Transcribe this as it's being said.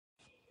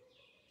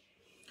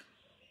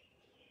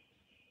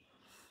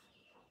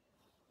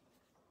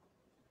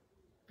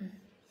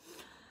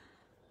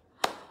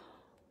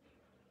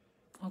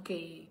Okay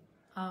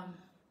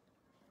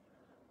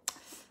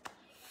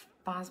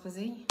 5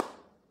 बजे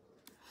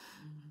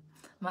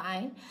म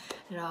आएँ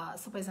र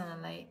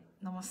सबैजनालाई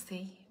नमस्ते।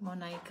 म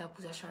नायिका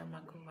पूजा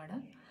शर्माकोबाट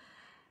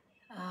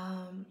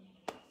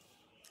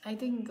आई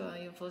थिंक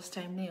यो फर्स्ट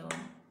टाइम नै हो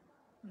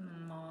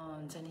म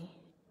हुन्छ नि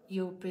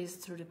यो पेज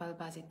थ्रु नेपाल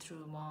बाजे थ्रु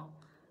म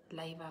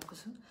लाइभ आएको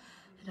छु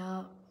र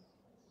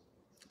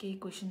केही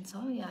क्वेसन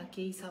छ या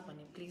केही छ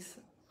भने प्लिज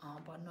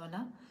भन्नु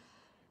होला।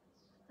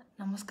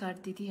 नमस्कार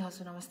दिदी।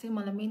 हजुर नमस्ते।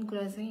 मलाई मेन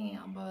कुरा चाहिँ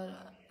अब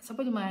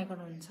सबैले माया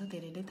गर्नुहुन्छ,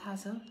 धेरैले थाहा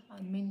छ।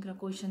 मेन कुरा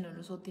क्वेसनहरू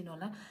सोधिदिनु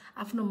होला,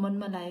 आफ्नो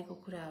मनमा लागेको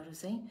कुराहरू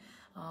चाहिँ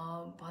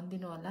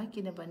भनिदिनु होला,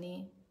 किनभने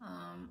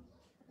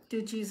त्यो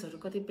चिजहरू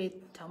कतिपय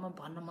ठाउँमा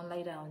भन्न मन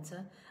लागिरहेको हुन्छ।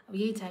 अब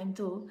यही टाइम त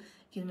हो,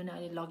 किनभने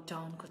अहिले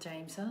लकडाउनको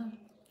टाइम छ।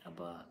 अब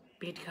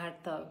भेटघाट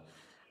त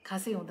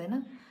खासै हुँदैन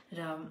र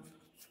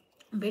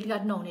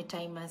भेटघाट नहुने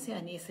टाइममा चाहिँ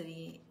अनि यसरी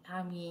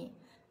हामी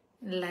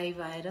लाइभ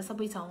आएर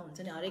सबै ठाउँ हुन्छ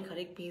नि,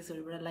 हरेक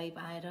पेजहरूबाट लाइभ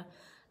आएर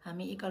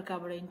हामी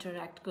एकअर्काबाट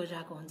इन्टरेक्ट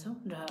गरिरहेको हुन्छौँ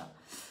र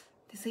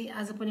त्यसै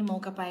आज पनि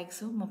मौका पाएको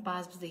छु। म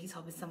 5 बजेदेखि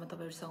 6 बजीसम्म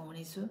तपाईँहरूसँग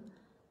हुनेछु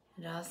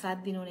र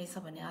साथ दिनुहुनेछ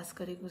भन्ने आश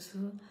गरेको छु।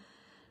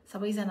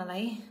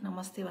 सबैजनालाई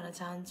नमस्ते भन्न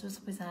चाहन्छु।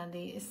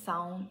 सबैजनाले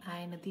साउन्ड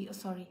आएन ती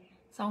सरी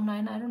साउन्ड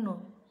आएन, आई डोन्ट नो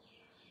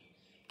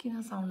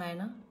किन साउन्ड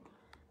आएन।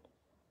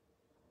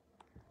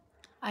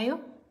 आयो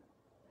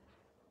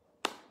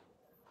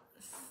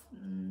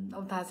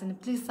अब थाहा छैन,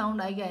 प्लिज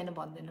साउन्ड आयो कि आएन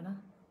भनिदिनु न।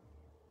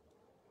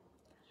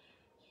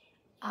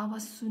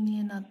 आवाज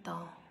सुनिएन त,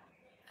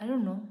 आई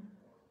डोन्ट नो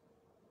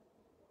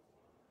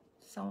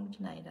साउन्ड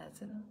किन आइरहेको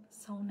छैन,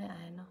 साउन्डै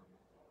आएन।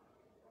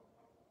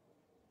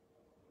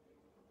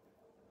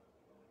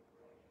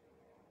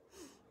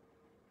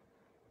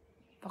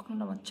 पक्नु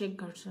न म चेक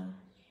गर्छु।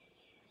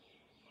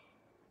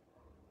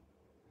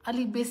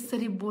 अलिक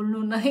बेसरी बोल्नु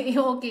न।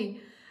 ओके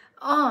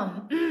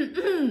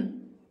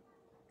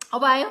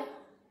अब आयो,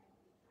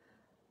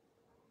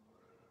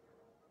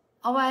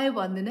 अब आयो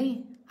भनिदिनु है।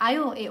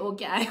 आयो ए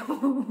ओके आयो।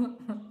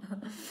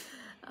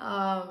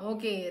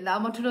 ओके ल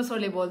म ठुलो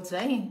स्वरले बोल्छु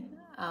है,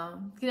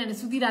 किनभने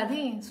सुतिरहेको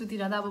थिएँ।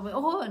 सुतिरहँदा अब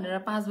ओहो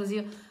भनेर 5 बजी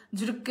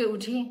जुरुक्कै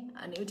उठेँ।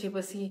 अनि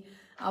उठेपछि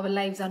अब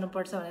लाइभ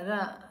जानुपर्छ भनेर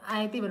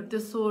आएँ। त्यही भएर त्यो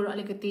स्वर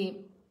अलिकति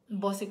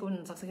बसेको पनि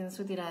हुनसक्छ, किन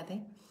सुतिरहेको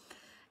थिएँ।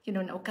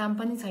 किनभने अब काम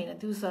पनि छैन,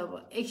 दिउँसो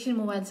अब एकछिन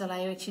मोबाइल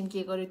चलायो, एकछिन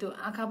के गर्यो, त्यो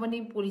आँखा पनि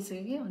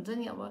पोलिसक्यो कि हुन्छ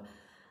नि। अब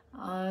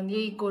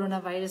यही कोरोना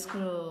भाइरसको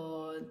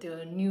त्यो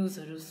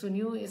न्युजहरू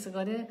सुन्यो, यसो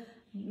गऱ्यो,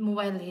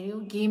 मोबाइल हेऱ्यो,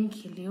 गेम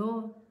खेल्यो,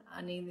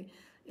 अनि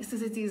यस्तो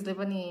चिजले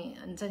पनि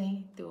हुन्छ नि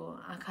त्यो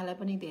आँखालाई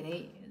पनि धेरै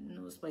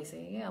नुज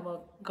भइसक्यो कि। अब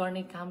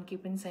गर्ने काम केही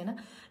पनि छैन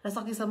र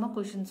सकेसम्म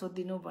क्वेसन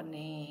सोधिदिनु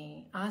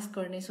भन्ने आश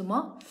गर्नेछु म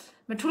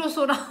ठुलो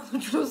स्वर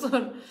ठुलो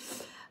स्वर।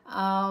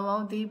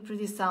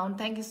 Pretty sound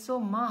thank you so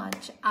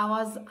much.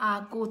 आवाज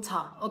आएको छ,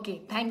 ओके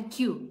थ्याङ्क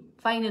यू।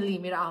 फाइनली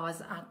मेरो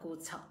आवाज आएको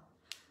छ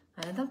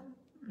होइन त।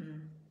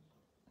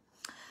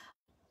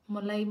 म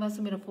लाइभमा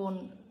छु, मेरो फोन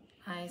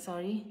आए,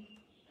 सरी।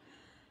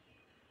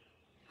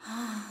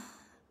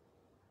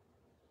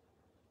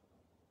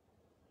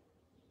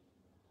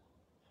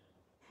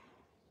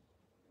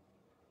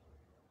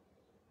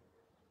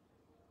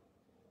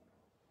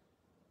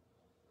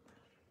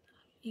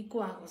 इको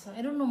आएको छ,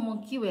 आई डोन्ट नो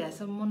म के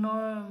भइरहेछ। म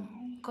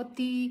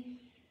कति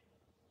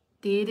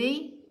धेरै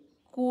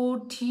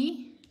कोठी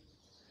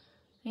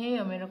ए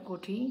हो मेरो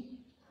कोठी।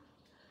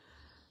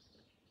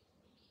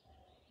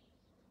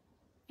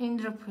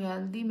 इन्द्र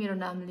फुयाल्दी मेरो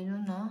नाम लिनु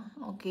न।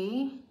 ओके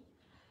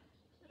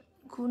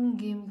कुन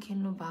गेम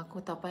खेल्नु भएको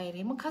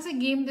तपाईँले? म खासै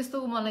गेम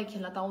त्यस्तो मलाई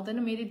खेल्न त आउँदैन।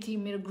 मेरो टिम,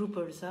 मेरो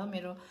ग्रुपहरू छ,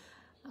 मेरो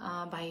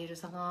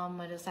भाइहरूसँग,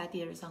 मेरो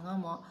साथीहरूसँग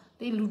म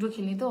त्यही लुडो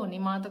खेल्ने त हो नि।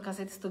 मलाई त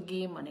खासै त्यस्तो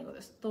गेम भनेको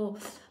त्यस्तो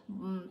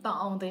त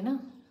आउँदैन।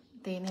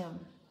 त्यही नै हो।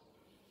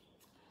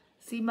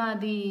 सीमा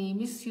दी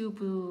मिस यु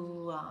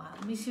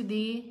मिस यु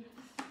दी।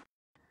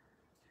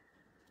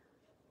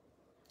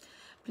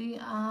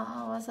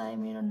 आवाज आयो,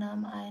 मेरो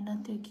नाम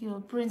आएन, त्यो के हो?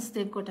 प्रिन्स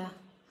देवकोटा।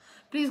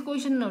 प्लिज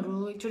क्वेसनहरू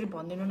एकचोटि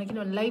भनिदिनु न,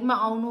 किनभने लाइभमा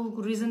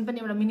आउनुको रिजन पनि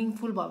एउटा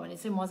मिनिङफुल भयो भने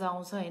चाहिँ मजा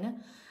आउँछ होइन।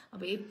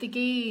 अब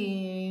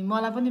यत्तिकै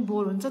मलाई पनि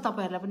बोर हुन्छ,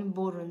 तपाईँहरूलाई पनि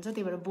बोर हुन्छ,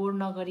 त्यही भएर बोर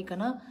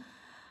नगरिकन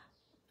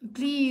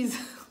प्लिज।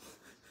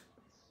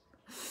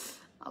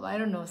 अब आई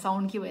डोन्ट नो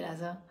साउन्ड के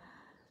भइरहेछ।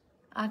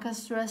 आकाश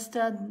श्रेष्ठ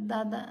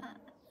दादा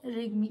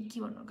रेग्मी के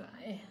भन्नु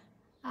ए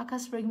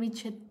आकाश रेग्मी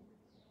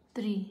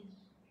छेत्री,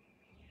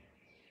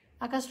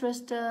 आकाश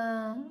श्रेष्ठ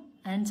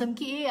ह्यान्डसम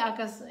कि ए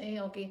आकाश ए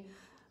ओके।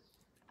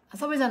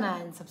 सबैजना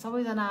ह्यान्डसम,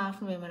 सबैजना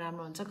आफ्नो वेमा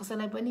राम्रो हुन्छ,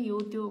 कसैलाई पनि यो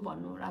त्यो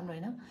भन्नु राम्रो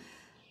होइन।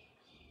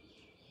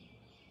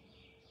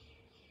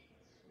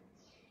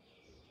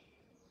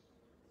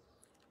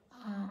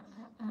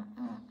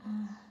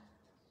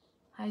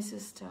 High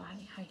sister,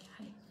 high high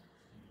high.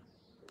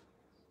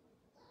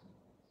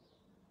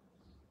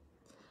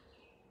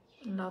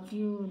 Love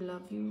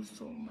you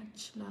so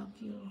much, love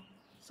you.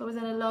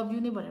 सबैजना लभ यू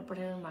नै भनेर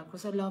पठाइरहनु भएको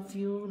छ,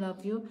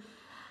 लभ यू।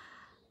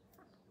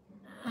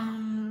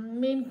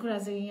 मेन कुरा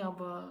चाहिँ अब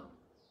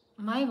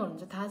माया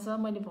गर्नुहुन्छ थाहा छ,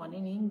 मैले भने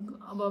नि।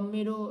 अब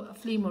मेरो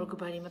फिल्महरूको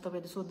बारेमा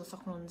तपाईँले सोध्न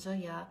सक्नुहुन्छ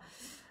या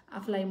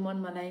आफूलाई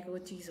मनमा लागेको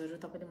चिजहरू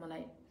तपाईले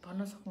मलाई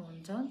भन्न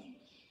सक्नुहुन्छ।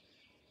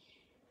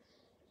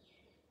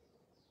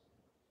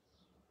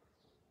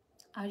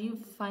 Are you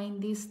fine?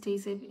 This stay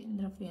safe in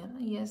the field.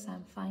 Yes,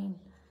 I'm fine.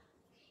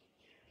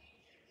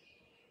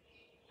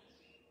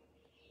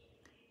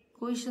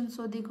 Question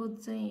सोधेको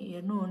चाहिँ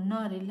हेर्नुहुन्न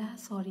अरे ला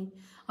सरी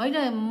होइन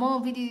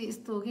म फेरि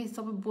यस्तो हो कि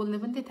सबै बोल्दै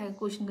पनि त्यही थाहा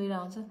क्वेसन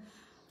गरिरहेको हुन्छ।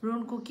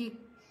 रोहनको के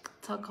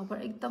छ खबर?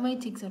 एकदमै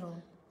ठिक छ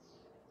रोहन।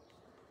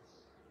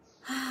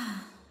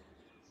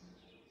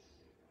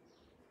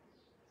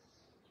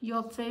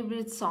 यो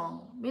फेभरेट सङ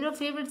मेरो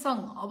फेभरेट सङ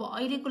अब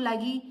अहिलेको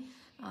लागि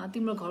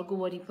तिम्रो घरको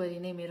वरिपरि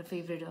नै मेरो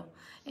फेभरेट हो।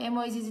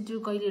 MIGG2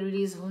 कहिले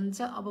रिलिज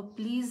हुन्छ? अब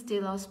please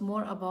tell us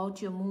more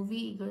about यो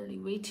मुभी, इगरली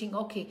वेटिङ।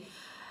 ओके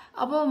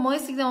अब म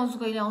सिक्दै आउँछु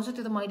कहिले आउँछ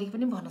त्यो त म अहिले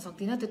पनि भन्न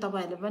सक्दिनँ, त्यो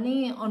तपाईँहरूले पनि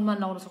अनुमान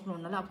लगाउन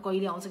सक्नुहुन्न होला अब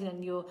कहिले आउँछ,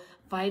 किनभने यो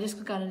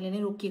भाइरसको कारणले नै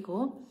रोकिएको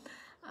हो।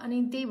 अनि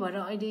त्यही भएर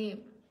अहिले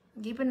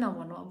केही पनि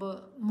नभनौँ। अब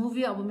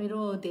मुभी अब मेरो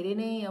धेरै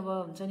नै अब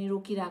हुन्छ नि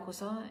रोकिरहेको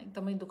छ,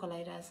 एकदमै दुःख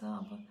लागिरहेछ।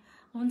 अब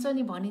हुन्छ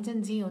नि भनिन्छ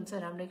नि जे हुन्छ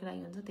राम्रैको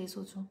लागि हुन्छ त्यही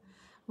सोचौँ।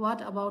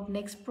 What about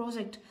next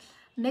project?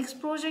 Next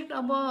project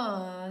अब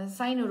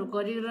साइनहरू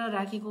गरेर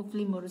राखेको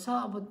फिल्महरू छ,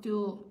 अब त्यो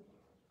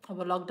अब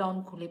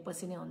लकडाउन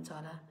खुलेपछि नै हुन्छ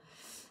होला।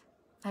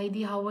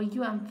 Heidi, how are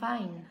you? I'm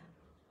fine.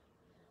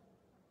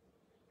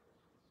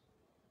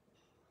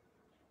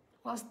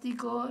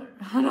 अस्तिको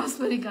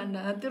रसबेरी काण्ड,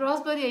 त्यो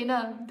रसबेरी होइन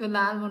त्यो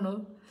लालमन हो,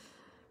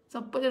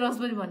 सबैले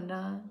रसबेरी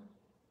भनेर।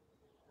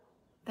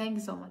 Thank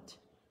you so much.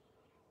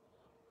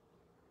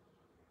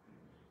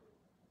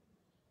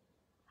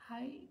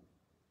 High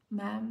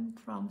ma'am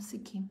from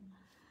Sikkim.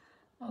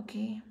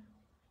 Okay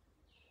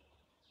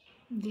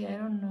the I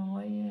don't know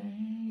why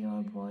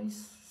your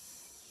voice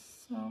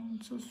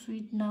sound so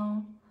sweet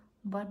now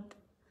but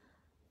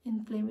in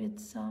film it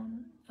sound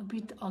a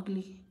bit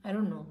ugly. I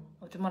don't know.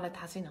 त्यो मलाई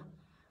थाहा छैन।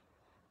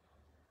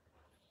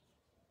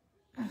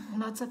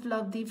 Lots of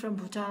love, Dee from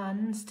Bhutan.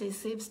 Stay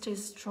safe, stay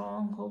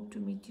strong. Hope to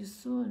meet you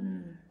soon.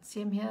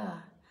 Same here.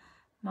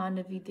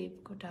 Manavi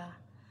Devkota.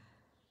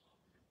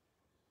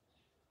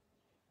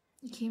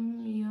 Kim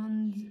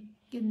Yoon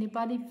के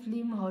नेपाली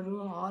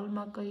फिल्महरू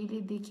हलमा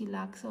कहिलेदेखि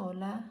लाग्छ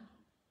होला?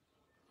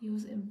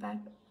 Use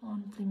impact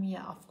on film.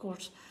 Yeah, of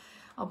course.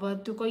 अब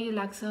त्यो कहिले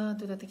लाग्छ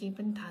त्यो त केही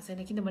पनि थाहा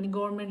छैन, किनभने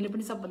गभर्मेन्टले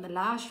पनि सबभन्दा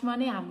लास्टमा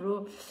नै हाम्रो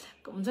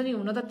हुन्छ नि,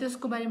 हुन त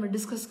त्यसको बारेमा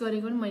डिस्कस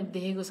गरेको पनि मैले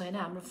देखेको छैन।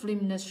 हाम्रो फिल्म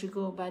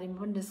इन्डस्ट्रीको बारेमा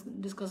पनि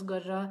डिस्कस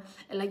गरेर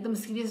यसलाई एकदम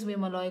सिरियस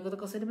वेमा लगेको त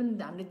कसैले पनि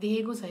हामीले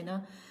देखेको छैन।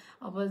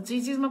 अब जे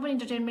चिजमा पनि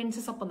इन्टरटेनमेन्ट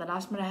चाहिँ सबभन्दा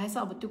लास्टमा राखेको छ,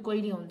 अब त्यो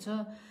कहिले हुन्छ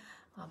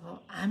अब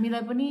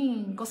हामीलाई पनि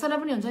कसैलाई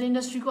पनि हुन्छ नि,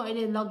 इन्डस्ट्रीको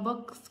अहिले लगभग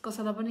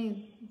कसैलाई पनि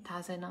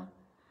थाहा छैन।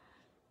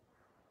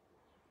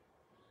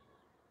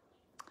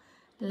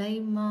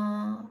 लाइभमा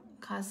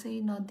खासै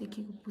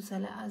नदेखेको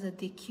पुसालाई आज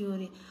देखियो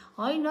अरे?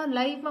 होइन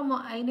लाइभमा म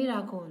आइ नै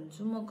रहेको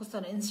हुन्छु, म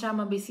कस्तो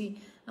इन्स्टामा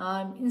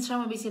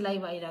बेसी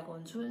लाइभ आइरहेको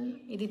हुन्छु।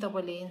 यदि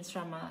तपाईँले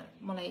इन्स्टामा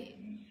मलाई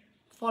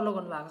फलो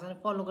गर्नुभएको छ भने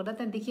फलो गर्दा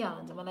त्यहाँ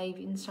देखिहाल्नुहुन्छ, म लाइभ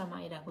इन्स्टामा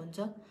आइरहेको हुन्छ,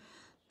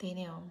 त्यही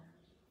नै हो।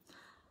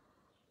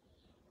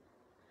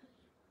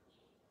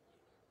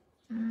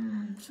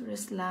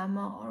 सुरेश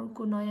लामा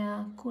अर्को नयाँ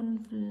कुन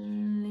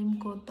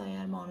फिल्मको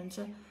तयारमा हुनुहुन्छ?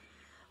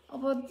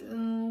 अब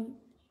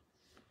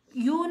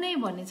यो नै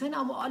भन्ने छैन,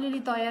 अब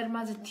अलिअलि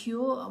तयारमा चाहिँ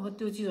थियो, अब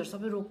त्यो चिजहरू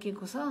सबै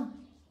रोकिएको छ।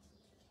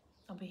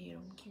 अब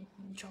हेरौँ के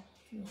हुन्छ।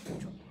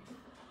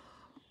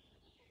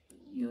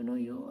 यु नो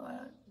यो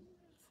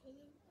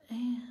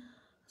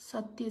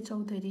सत्य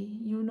Chaudhary,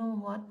 you know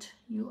what,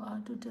 you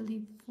are totally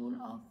full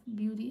of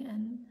beauty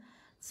and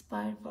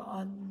inspire for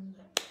all.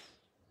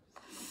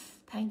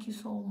 Thank you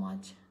so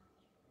much,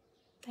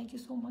 thank you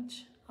so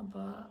much. अब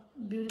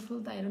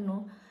ब्युटिफुल त आई डोन्ट नो,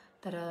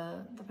 तर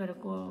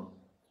तपाईँहरूको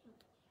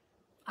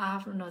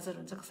आफ्नो नजर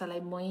हुन्छ, कसैलाई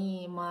म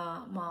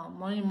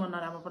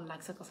नराम्रो पनि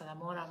लाग्छ, कसैलाई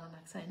म राम्रो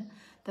लाग्छ होइन,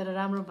 तर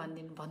राम्रो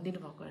भनिदिनु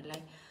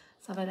भएकोहरूलाई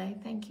सबैलाई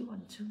थ्याङ्क यू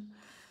भन्छु।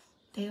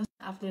 त्यही हो,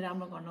 आफूले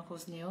राम्रो गर्न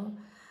खोज्ने हो,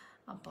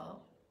 अब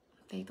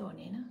त्यही त हो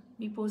नि होइन।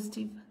 Be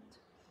positive.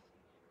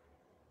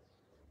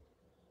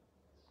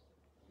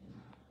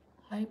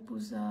 High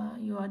Puja,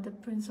 you are the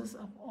princess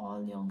of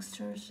all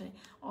youngsters.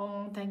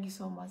 Thank you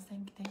so much,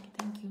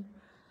 thank you.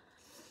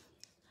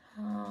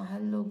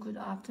 Hello good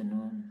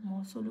afternoon,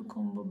 म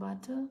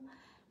सोलुखुम्बुबाट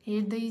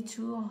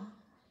हेर्दैछु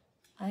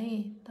है,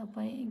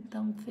 तपाईँ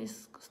एकदम फेस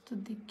कस्तो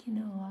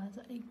देखिनु हो आज?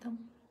 एकदम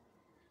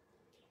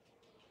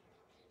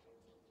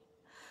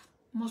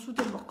म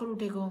सुतेर भर्खर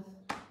उठेको,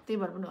 त्यही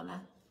भएर पनि होला।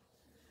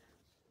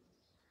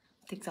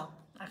 ठिक छ,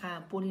 आँखा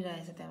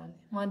पोलिरहेछ त्यहाँ,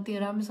 म त्यो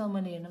राम्रोसँग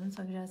मैले हेर्न पनि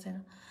सकिरहेको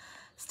छैन।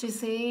 Stay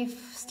safe,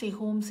 stay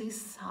home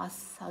cease.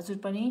 हजुर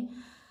पनि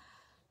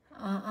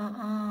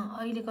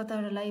अहिले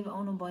कताबाट लाइभ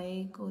आउनु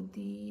भएको?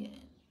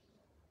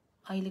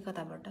 अहिले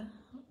कताबाट?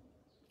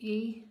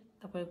 यही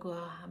तपाईँको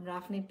हाम्रो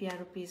आफ्नै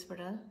प्यारो पेजबाट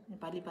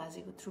नेपाली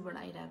भाषीको थ्रुबाट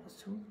आइरहेको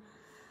छु।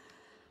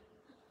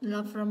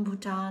 Love from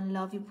Bhutan,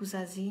 love you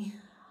पूजाजी,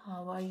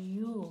 how are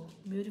you?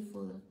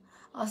 Beautiful.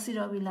 अस्ति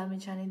रवि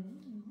लामिछाने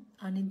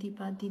अनि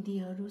दिपा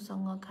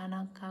दिदीहरूसँग खाना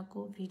खाएको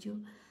भिडियो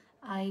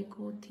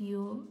आएको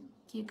थियो,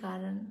 के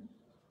कारण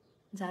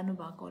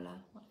जानुभएको होला?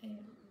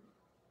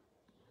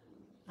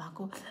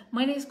 भएको।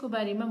 मैले यसको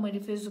बारेमा मैले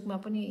फेसबुकमा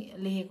पनि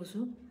लेखेको छु,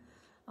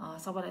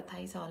 सबैलाई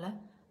थाहै छ होला।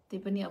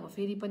 त्यही पनि अब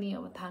फेरि पनि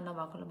अब थाहा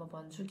नभएकोलाई म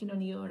भन्छु,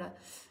 किनभने यो एउटा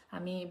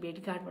हामी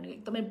भेटघाट भनेको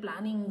एकदमै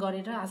प्लानिङ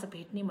गरेर आज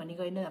भेट्ने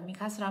भनेको होइन, हामी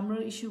खास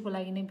राम्रो इस्युको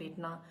लागि नै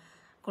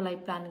भेट्नको लागि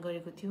प्लान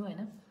गरेको थियो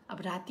होइन। अब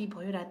राति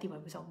भयो, राति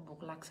भएपछि अब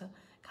भोक लाग्छ,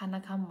 खाना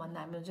खाऊँ भन्दा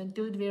हामी हुन्छ नि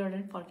त्यो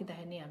बेलाबाट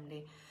फर्किँदाखेरि नै हामीले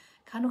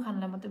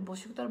खानुलाई मात्रै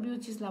बसेको। तर यो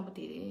चिजलाई अब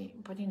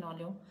धेरै पनि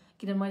नल्याउँ,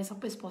 किनभने मैले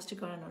सबै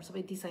स्पष्टीकरणहरू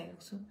सबै दिइसकेको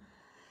छु।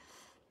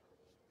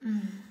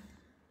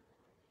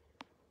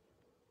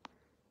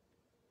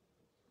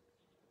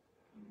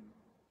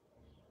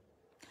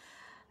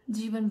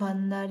 जीवन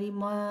भण्डारी,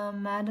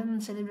 म्याडम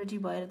सेलिब्रिटी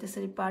भएर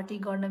त्यसरी पार्टी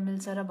गर्न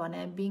मिल्छ र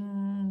भने being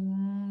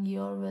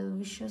your well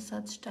wisher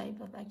such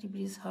type of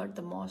activities hurt the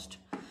most.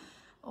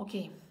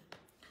 Okay,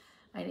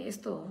 होइन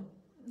यस्तो हो,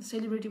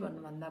 सेलिब्रिटी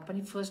भन्नुभन्दा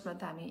पनि फर्स्टमा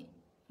त हामी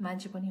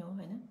मान्छे पनि हो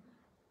होइन,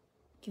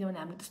 किनभने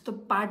हामीले त्यस्तो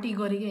पार्टी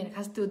गरेकै होइन।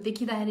 खास त्यो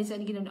देखिँदाखेरि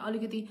चाहिँ किनभने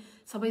अलिकति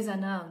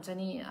सबैजना हुन्छ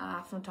नि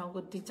आफ्नो ठाउँको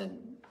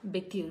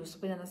व्यक्तिहरू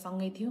सबैजना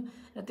सँगै थियो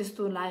र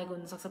त्यस्तो लागेको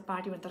हुनसक्छ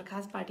पार्टी भने, तर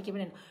खास पार्टी के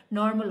पनि होइन,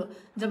 नर्मल हो।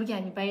 जबकि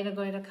हामी बाहिर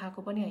गएर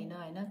खाएको पनि होइन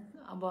होइन,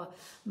 अब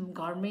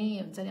घरमै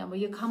हुन्छ नि अब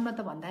यो खाऊँ न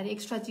त भन्दाखेरि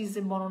एक्स्ट्रा चिज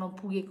चाहिँ बनाउन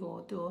पुगेको हो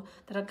त्यो हो।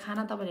 तर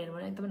खाना तपाईँले हेर्नु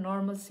भने एकदमै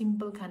नर्मल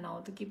सिम्पल खाना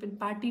हो, त्यो केही पनि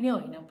पार्टी नै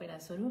होइन पहिला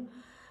सुरु।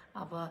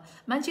 अब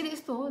मान्छेले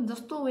यस्तो हो,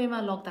 जस्तो वेमा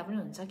लग्दा पनि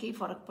हुन्छ, केही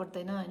फरक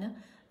पर्दैन होइन।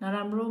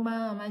 नराम्रोमा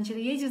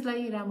मान्छेले यही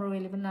चिजलाई राम्रो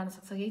वेले पनि लान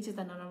सक्छ, यही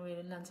चिजलाई नराम्रो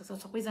वेले पनि लान सक्छ,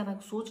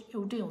 सबैजनाको सोच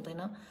एउटै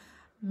हुँदैन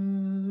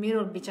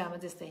मेरो विचारमा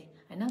त्यस्तै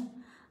होइन,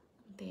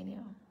 त्यही नै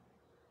हो।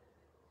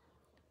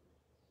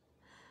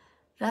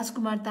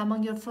 राजकुमार तामाङ,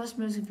 यो फर्स्ट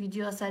म्युजिक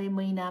भिडियो असारी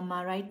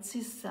महिनामा राइट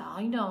सिस?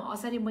 होइन,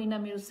 असारी महिना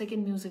मेरो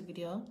सेकेन्ड म्युजिक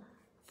भिडियो हो,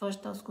 फर्स्ट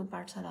त स्कुल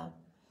पाठशाला।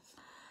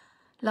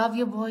 Love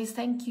you voice,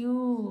 thank you,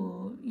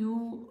 you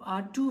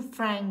are to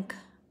Frank.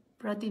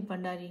 Pradeep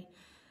Bhandari,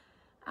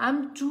 I am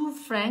to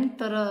Frank,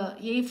 तर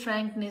यही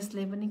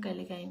फ्र्याङ्कनेसले पनि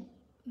कहिलेकाहीँ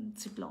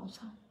चिप्लाउँछ।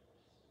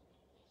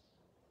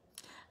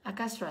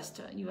 आकाश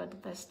Shrestha, you are the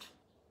best,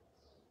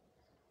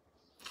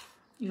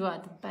 you are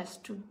the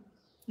best to,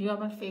 you are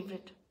my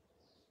favourite.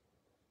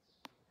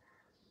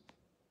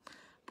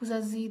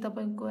 पूजाजी,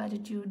 तपाईँको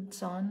attitude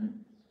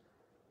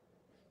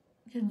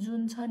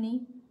जुन छ नि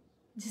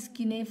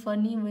जिस्किने,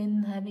 funny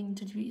when having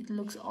interview, it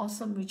looks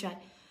Assam विचार।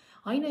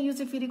 होइन, यो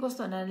चाहिँ फेरि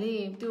कस्तो हुनाले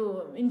त्यो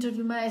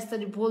इन्टरभ्यूमा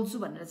यसरी बोल्छु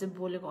भनेर चाहिँ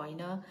बोलेको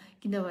होइन,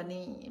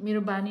 किनभने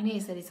मेरो बानी नै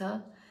यसरी छ।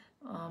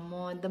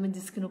 म एकदमै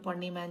जिस्किनु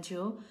पर्ने मान्छे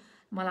हो,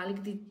 मलाई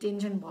अलिकति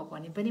टेन्सन भयो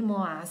भने पनि म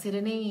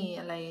हाँसेर नै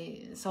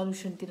यसलाई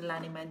सल्युसनतिर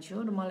लाने मान्छे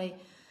हो, र मलाई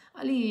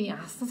अलि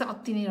हाँस्न चाहिँ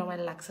अति नै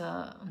रमाइलो लाग्छ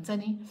हुन्छ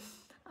नि।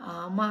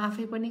 म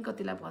आफै पनि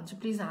कतिलाई भन्छु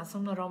प्लिज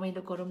हाँसौँ न,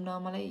 रमाइलो गरौँ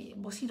न, मलाई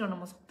बसिरहन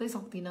म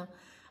सक्दिनँ।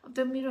 अब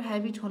त्यो मेरो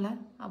ह्याबिट होला,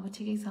 अब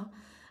ठिकै छ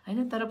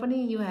होइन, तर पनि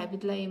यो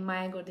ह्याबिटलाई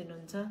माया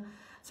गरिदिनुहुन्छ।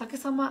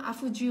 सकेसम्म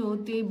आफू जे हो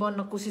त्यही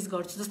बन्न कोसिस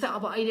गर्छु। जस्तै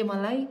अब अहिले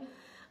मलाई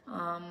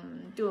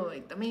त्यो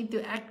एकदमै त्यो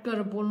एक्ट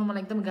गरेर बोल्नु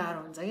मलाई एकदम गाह्रो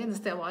हुन्छ क्या।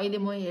 जस्तै अब अहिले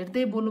म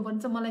हेर्दै बोल्नु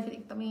पर्छ, मलाई फेरि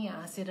एकदमै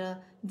हाँसेर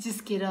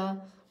जिस्केर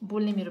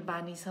बोल्ने मेरो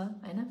बानी छ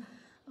होइन।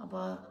 अब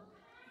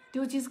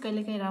त्यो चिज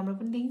कहिलेकाहीँ राम्रो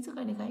पनि देखिन्छ,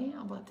 कहिलेकाहीँ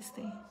अब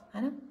त्यस्तै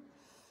होइन।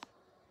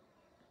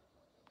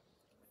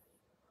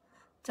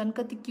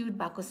 कति क्युट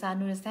भएको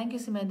सानो रहेछ, थ्याङ्क यू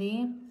सीमादी।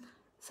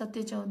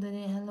 सत्य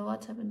Chaudhary, hello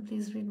what's happen,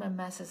 please read my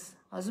message.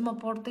 हजुर म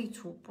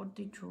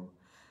पढ्दैछु।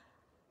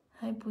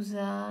 हाई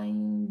पूजा,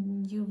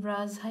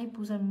 युवराज, हाई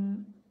पूजा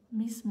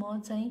मिस, म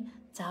चाहिँ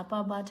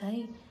झापाबाट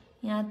है,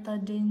 यहाँ त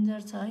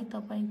डेन्जर छ है,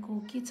 तपाईँको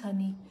के छ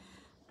नि?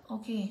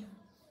 ओके,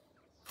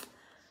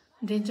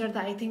 डेन्जर त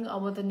आई थिङ्क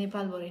अब त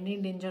नेपालभरि नै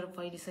डेन्जर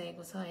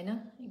फैलिसकेको छ होइन,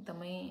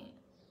 एकदमै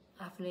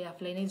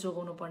आफूलाई नै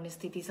जोगाउनु पर्ने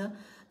स्थिति छ।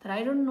 तर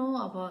आई डोन्ट नो,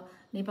 अब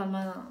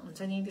नेपालमा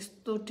हुन्छ नि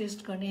त्यस्तो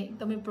टेस्ट गर्ने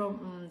एकदमै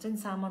हुन्छ नि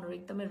सामानहरू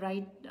एकदमै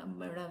राइट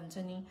एउटा हुन्छ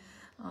नि,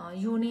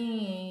 यो नै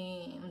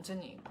हुन्छ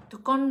नि त्यो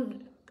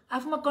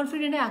आफूमा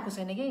कन्फिडेन्टै आएको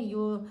छैन क्या,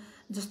 यो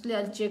जसले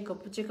अहिले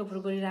चेकअपहरू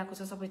गरिरहेको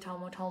छ सबै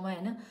ठाउँमा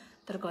होइन।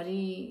 तर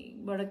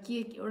घरिबाट के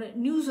एउटा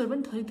न्युजहरू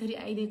पनि थरी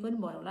आइदिएको पनि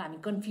भएर होला हामी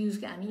कन्फ्युज,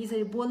 हामी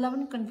यसरी बोल्दा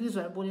पनि कन्फ्युज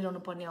भएर बोलिरहनु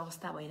पर्ने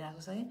अवस्था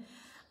भइरहेको छ है।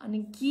 अनि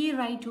के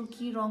राइट हो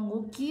के रङ हो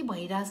के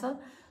भइरहेछ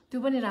त्यो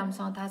पनि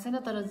राम्रोसँग थाहा छैन।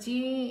 तर जे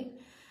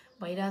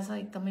भइरहेछ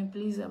एकदमै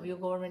प्लिज अब यो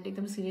गभर्मेन्ट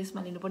एकदम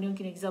सिरियसमा लिनुपर्ने हो,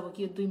 किनकि जब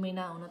कि यो 2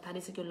 महिना हुन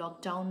थालिसक्यो,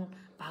 लकडाउन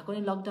भएको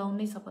नै, लकडाउन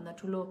नै सबभन्दा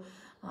ठुलो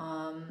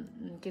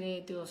के अरे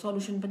त्यो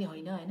सल्युसन पनि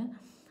होइन होइन।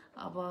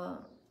 अब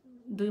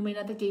 2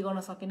 महिना त केही गर्न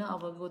सकेन,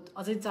 अब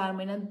अझै 4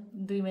 महिना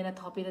 2 महिना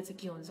थपेर चाहिँ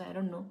के हुन्छ आई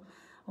डोन्ट नो,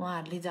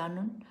 उहाँहरूले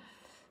जान्नु।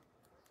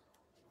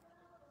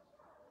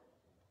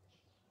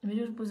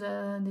 मेरो पूजा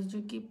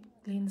दिजु किप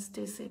क्लिन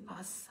स्टे सेफ,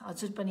 हस्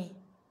हजुर पनि।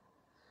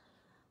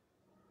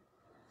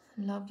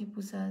 Love you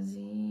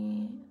पूजाजी,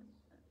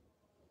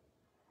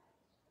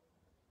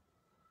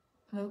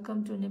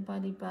 welcome to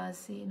Nepali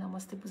बासी।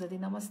 नमस्ते पूजादी,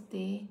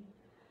 नमस्ते।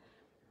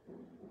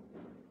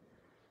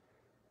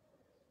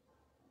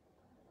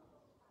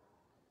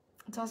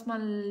 चस्मा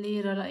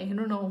लिएर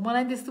हेर्नु न,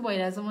 मलाई त्यस्तो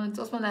भइरहेछ, मलाई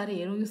चस्मा लाएर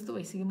हेरौँ जस्तो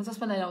भइसक्यो। म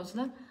चस्मा लाएर आउँछु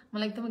ल,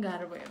 मलाई एकदमै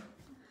गाह्रो भयो,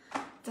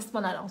 चस्मा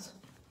लाएर आउँछु।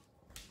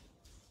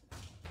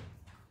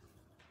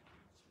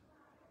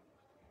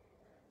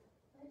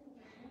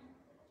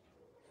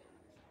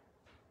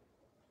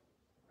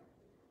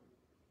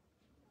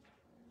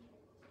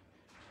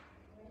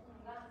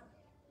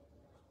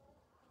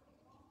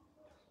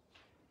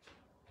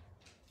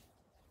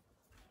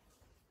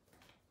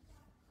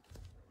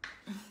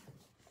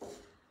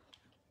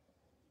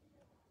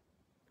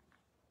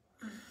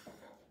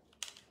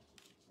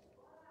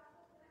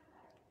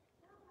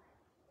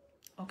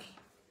 ओके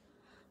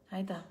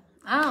है त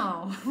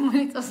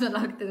मैले चस्मा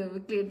लाग्थ्यो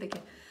क्लियर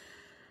देखेँ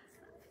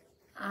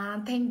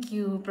thank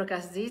you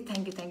Prakashji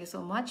thank you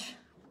so much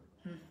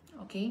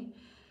okay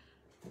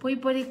पोइ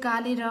परी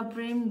काली र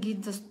प्रेम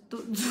गीत जस्तो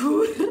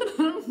झुर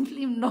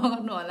फिल्म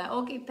नगर्नु होला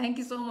okay thank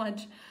you so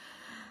much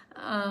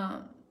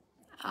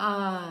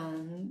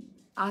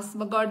आस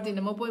म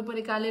गर्दिनँ म पोइ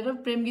परी काली र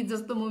प्रेम गीत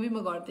जस्तो मुभी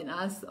म गर्दिनँ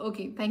आस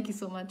okay thank you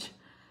so much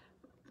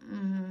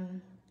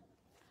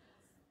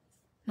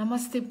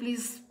नमस्ते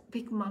प्लिज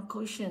पिक मा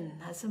क्वेसन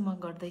हजुर म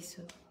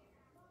गर्दैछु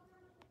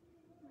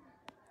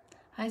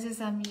Hi sis,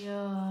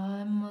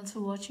 I'm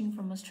also watching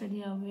from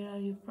Australia. Where are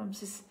you from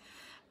sis?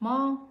 म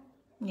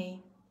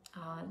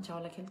यही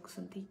झौला खेलको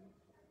सुन्थी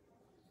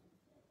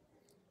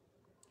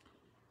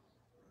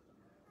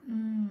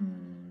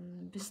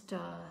Mr.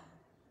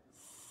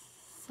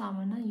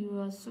 Samana, you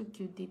are so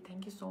cute.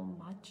 Thank you so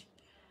much.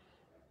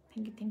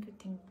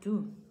 Thank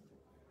you.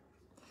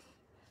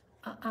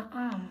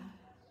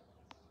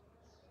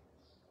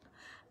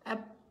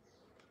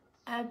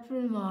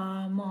 April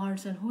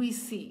Maharsan, who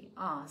is she?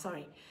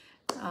 Sorry.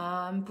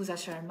 I'm Pooja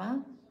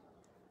Sharma.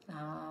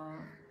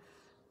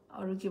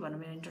 अरू के भन्नु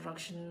मेरो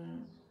introduction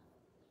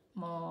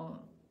म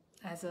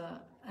as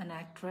an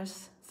actress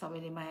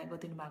सबैले माया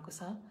गरिदिनु भएको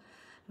छ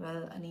वेल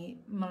अनि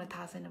मलाई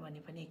थाहा छैन भने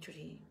पनि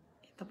एकचोटि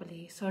तपाईँले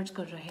सर्च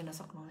गरेर हेर्न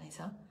सक्नुहुनेछ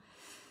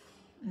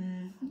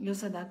यो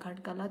सदा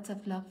Khadka lots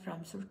of love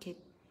from Surkhet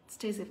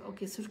stay safe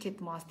okay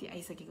Surkhet म अस्ति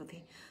आइसकेको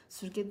थिएँ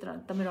सुर्खेत र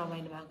एकदमै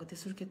रमाइलो भएको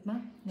थियो सुर्खेतमा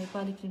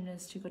नेपाली फिल्म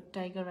इन्डस्ट्रीको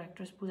टाइगर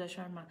एक्ट्रेस पूजा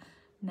शर्मा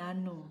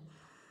नानु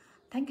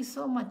थ्याङ्क यू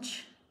सो मच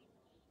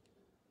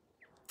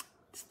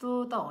त्यस्तो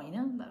त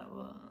होइन तर अब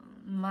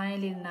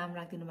मायाले नाम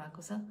राखिदिनु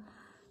भएको छ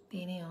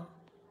त्यही नै हो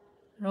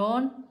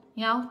रोहन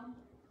यहाँ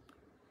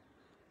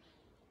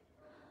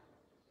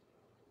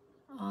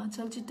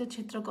चलचित्र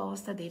क्षेत्रको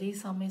अवस्था धेरै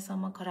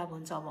समयसम्म खराब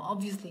हुन्छ अब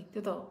अभियसली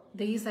त्यो त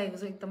देखिसकेको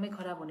छ एकदमै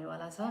खराब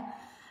हुनेवाला छ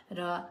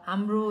र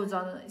हाम्रो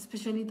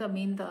स्पेसली त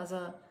मेन त अझ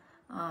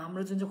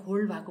हाम्रो जुन चाहिँ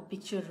होल्ड भएको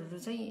पिक्चरहरू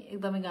चाहिँ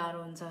एकदमै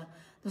गाह्रो हुन्छ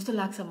जस्तो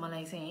लाग्छ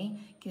मलाई चाहिँ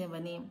है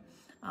किनभने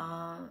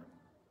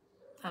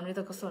हामीले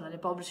त कस्तो हुनाले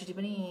पब्लिसिटी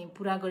पनि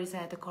पुरा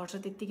गरिसकेको थियो खर्च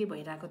त्यत्तिकै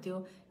भइरहेको थियो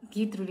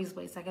गीत रिलिज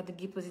भइसकेको थियो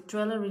गीतपछि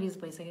ट्रेलर रिलिज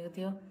भइसकेको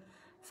थियो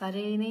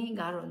साह्रै नै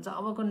गाह्रो हुन्छ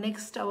अबको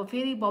नेक्स्ट अब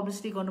फेरि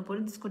पब्लिसिटी गर्नु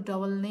पर्यो त्यसको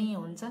डबल नै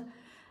हुन्छ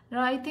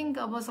र आई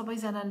थिङ्क अब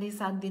सबैजनाले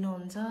साथ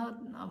दिनुहुन्छ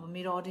अब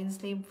मेरो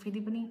अडियन्सले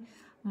फेरि पनि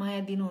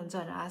माया दिनुहुन्छ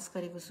भनेर आश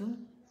गरेको छु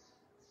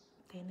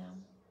त्यही नै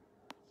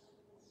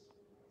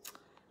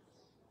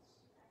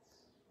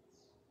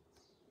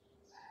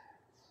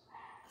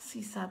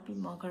Sisapi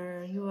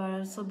Magar, you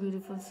are so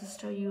beautiful,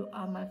 sister. You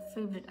are my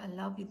favorite. I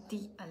love you,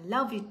 T. I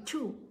love you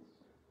too.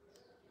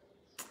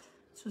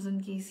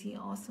 Susan Casey,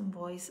 awesome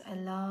voice. I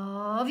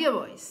love your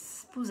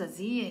voice. Pooja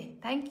ji,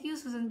 thank you,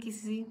 Susan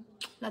Casey.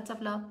 Lots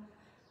of love.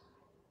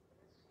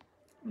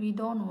 We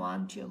don't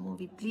want your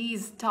movie.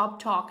 Please stop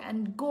talk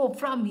and go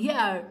from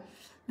here.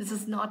 This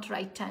is not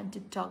right time to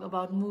talk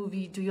about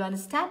movie. Do you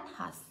understand?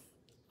 Has.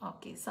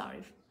 Okay,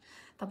 sorry.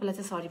 तपाईलाई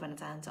चाहिँ sorry भन्न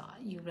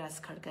चाहन्छु युवराज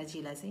खड्का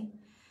जीलाई चाहिँ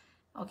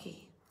okay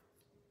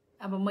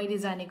अब मैले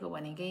जानेको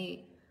भनेकै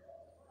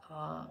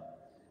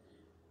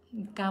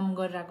काम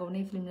गरिरहेको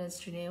नै फिल्म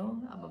इन्डस्ट्री नै हो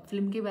अब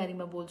फिल्मकै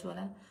बारेमा बोल्छु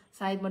होला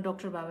सायद म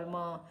डाक्टर भए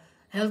म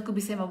हेल्थको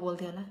विषयमा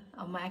बोल्थेँ होला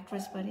अब म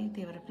एक्ट्रेस पनि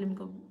त्यही भएर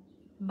फिल्मको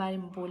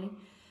बारेमा बोलेँ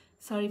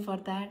सरी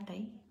फर द्याट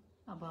है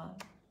अब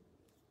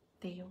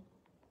त्यही हो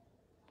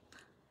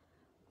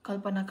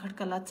कल्पना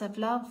खड्का लट्स अफ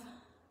लभ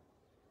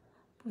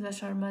पूजा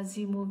शर्मा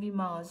जी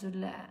मुभीमा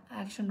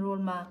हजुरलाई एक्सन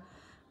रोलमा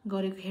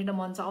गरेको हेर्न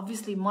मन छ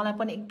अभियसली मलाई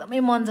पनि एकदमै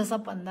मन छ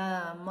सबभन्दा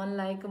मन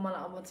लागेको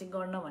मलाई अब चाहिँ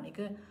गर्न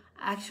भनेको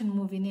एक्सन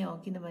मुभी नै हो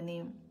किनभने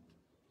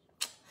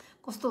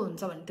कस्तो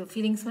हुन्छ भने त्यो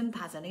फिलिङ्स पनि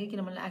थाहा छैन कि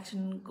किनभने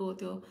एक्सनको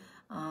त्यो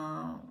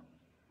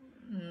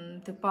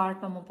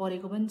पार्टमा म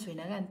परेको पनि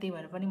छुइनँ क्या अनि त्यही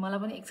भएर पनि मलाई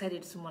पनि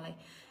एक्साइटेड छु मलाई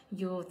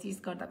यो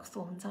चिज गर्दा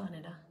कस्तो हुन्छ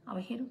भनेर अब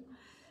हेरौँ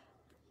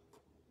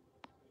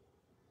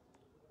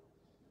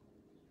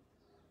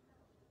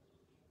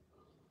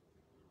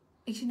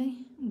एकछिन है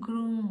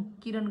गुरुङ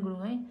किरण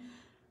गुरुङ है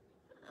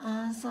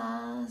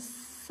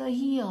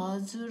सही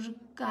हजुर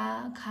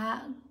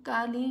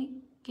काले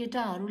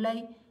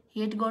केटाहरूलाई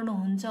हेट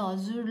गर्नुहुन्छ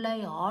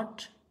हजुरलाई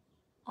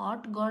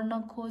हट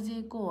गर्न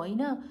खोजेको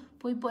होइन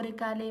पोइ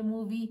परेकाले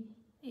मुभी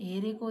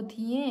हेरेको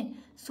थिएँ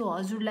सो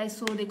हजुरलाई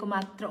सोधेको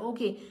मात्र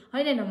ओके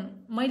होइन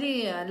मैले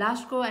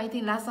लास्टको आई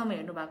थिङ्क लास्टसम्म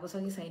हेर्नु भएको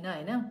छ कि छैन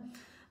होइन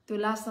त्यो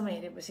लास्टसम्म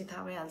हेरेपछि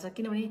थाहा भइहाल्छ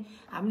किनभने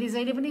हामीले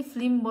जहिले पनि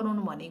फिल्म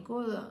बनाउनु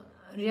भनेको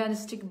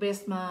रियलिस्टिक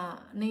बेसमा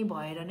नै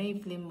भएर नै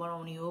फिल्म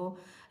बनाउने हो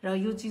र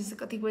यो चिज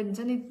कतिपय हुन्छ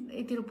नि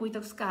यतिरो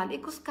पोइतक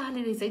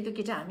कसकाले रहेछ है त्यो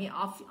केटा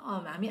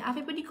हामी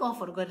आफै पनि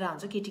कफहरू गरेर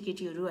हुन्छ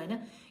केटीकेटीहरू होइन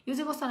यो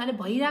चाहिँ कस्तो हुनाले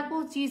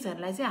भइरहेको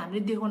चिजहरूलाई चाहिँ हामीले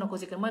देखाउन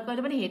खोजेको म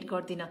कहिले पनि हेट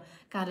गर्दिनँ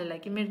कालेलाई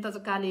कि मेरो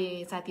त काले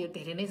साथीहरू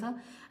धेरै नै छ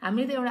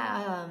हामीले त एउटा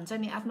हुन्छ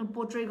नि आफ्नो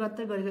पोर्ट्रे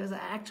गर्दै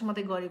गरेको एक्ट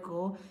मात्रै गरेको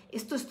हो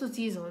यस्तो यस्तो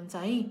चिज हुन्छ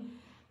है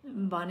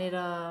भनेर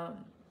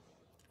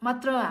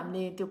मात्र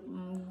हामीले त्यो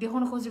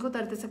देखाउन खोजेको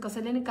तर त्यसै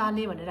कसैले नै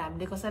काले भनेर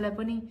हामीले कसैलाई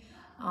पनि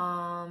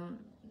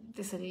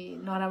त्यसरी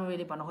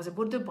नराम्रोले भन्न खोजे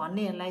बरु त्यो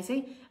भन्नेहरूलाई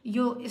चाहिँ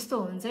यो यस्तो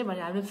हुन्छ है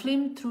भनेर हामीले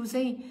फिल्म थ्रु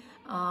चाहिँ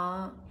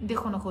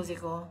देखाउन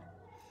खोजेको हो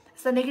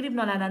यस्तो नेगेटिभ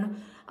नलानु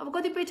अब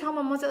कतिपय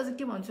ठाउँमा म चाहिँ अझ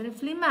के भन्छु भने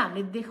फिल्ममा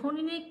हामीले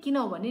देखाउने नै किन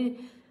हो भने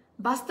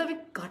वास्तविक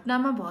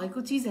घटनामा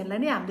भएको चिजहरूलाई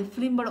नै हामीले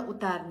फिल्मबाट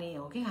उतार्ने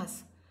हो कि खास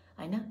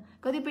हैन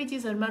कतिपय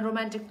चिजहरुमा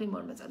रोमान्टिक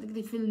फिल्महरुमा चाहिँ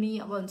अलिकति फिल्मी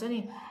अब हुन्छ नि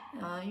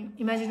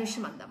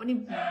इमेजिनेसन भन्दा पनि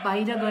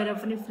बाहिर गएर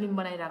पनि फिल्म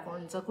बनाइरहेको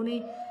हुन्छ कुनै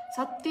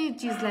सत्य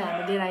चिजलाई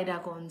हामीले लिएर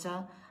आइरहेको हुन्छ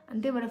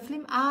अनि त्यही भएर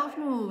फिल्म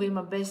आफ्नो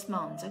वेमा बेस्टमा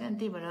हुन्छ क्या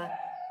त्यही भएर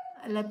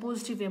यसलाई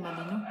पोजिटिभ वेमा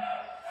लिनु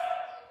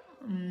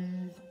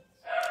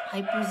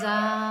high Puja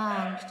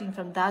sting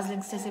from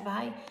Darjeeling स्टेसेप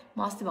high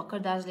म अस्ति भर्खर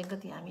दार्जिलिङको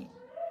थिएँ हामी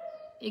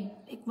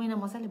एक महिना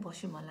मजाले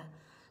बस्यौँ होला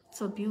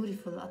सो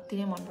ब्युटिफुल अति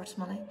नै मनपर्छ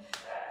मलाई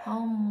how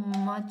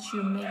much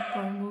you make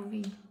per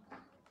movie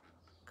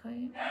खै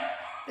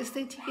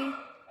त्यस्तै ठिकै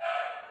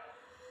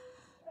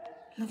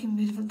looking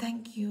beautiful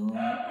thank you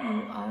you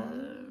are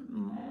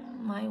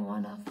my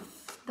one of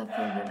the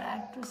favourite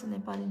actress in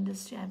Nepal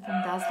industry I am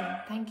from Darjeeling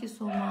thank you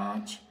so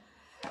much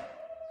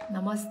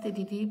नमस्ते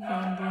दिदी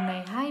फ्रम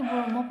ब्रुनाई हाई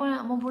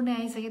म ब्रुनाई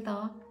आइसकेँ त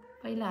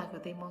पहिला आएको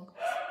थिएँ म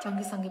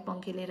चङ्कीसँगै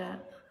पङ्की लिएर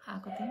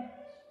आएको थिएँ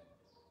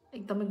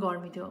एकदमै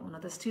गर्मी थियो हुन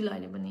त स्टिल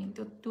अहिले पनि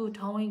त्यो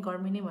ठाउँै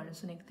गर्मी नै भनेर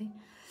सुनेको थिएँ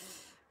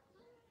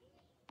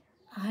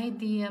high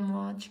the am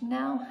watching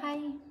now high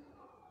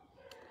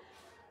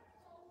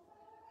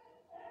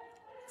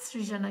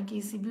Srijana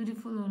KC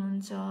beautiful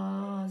हुनुहुन्छ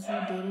हजुर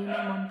धेरै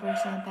नै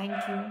मनपर्छ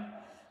थ्याङ्क यू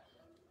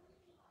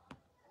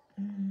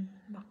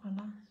भक्कन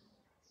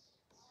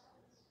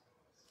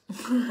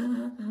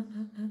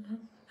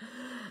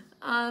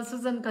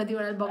सुजन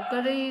कतिवटा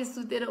भर्खरै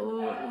सुतेर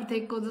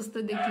उठेको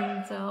जस्तो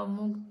देखिन्छ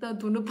मुख त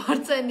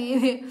धुनुपर्छ नि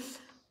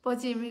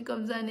पछि मेकअप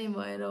जाने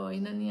भएर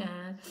होइन नि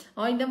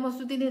होइन म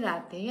सुति नै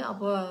रहेको थिएँ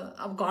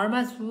अब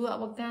घरमा छु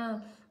अब कहाँ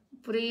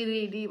पुरै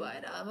रेडी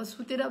भएर अब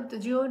सुतेर अब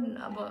त जो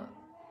अब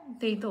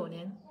त्यही त हो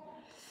नि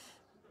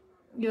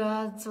you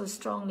are so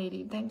strong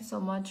lady thank you so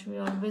much we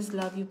always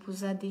love you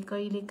Puja the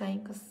कहिले काहीँ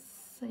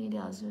कसैले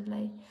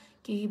हजुरलाई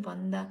केही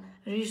भन्दा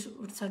रिस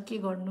उठ्छ के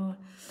गर्नु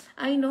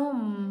आई नो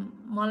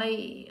मलाई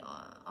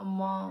म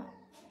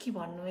के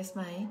भन्नु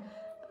यसमा है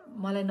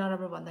मलाई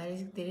नराम्रो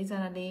भन्दाखेरि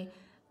धेरैजनाले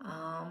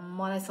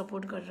मलाई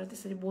सपोर्ट गरेर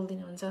त्यसरी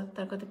बोलिदिनुहुन्छ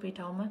तर कतिपय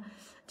ठाउँमा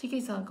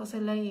ठिकै छ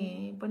कसैलाई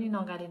पनि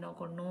नगाली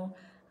नगर्नु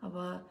अब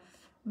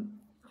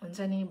हुन्छ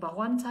नि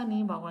भगवान् छ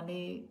नि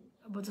भगवान्ले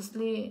अब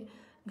जसले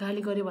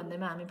गाली गर्यो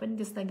भन्दैमा हामी पनि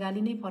त्यसलाई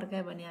गाली नै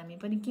फर्कायो भने हामी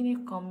पनि किन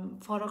कम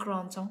फरक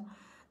रहन्छौँ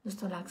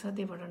जस्तो लाग्छ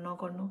त्यही भएर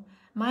नगर्नु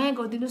माया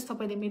गरिदिनुहोस्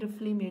तपाईँले मेरो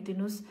फिल्म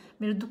हेरिदिनुहोस्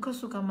मेरो दुःख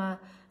सुखमा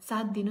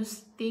साथ दिनुहोस्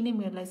त्यही नै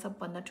मेरो लागि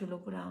सबभन्दा ठुलो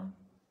कुरा हो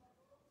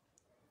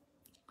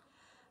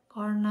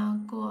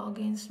कर्णाको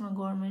अगेन्स्टमा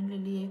गभर्मेन्टले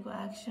लिएको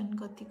एक्सन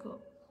कतिको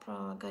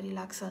प्रभावकारी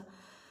लाग्छ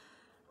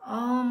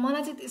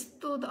मलाई चाहिँ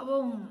त्यस्तो अब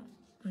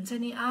हुन्छ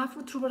नि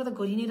आफ्नो थ्रुबाट त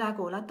गरि नै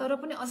रहेको होला तर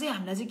पनि अझै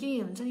हामीलाई चाहिँ के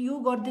हुन्छ यो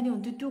गर्दै नै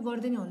हुन्थ्यो त्यो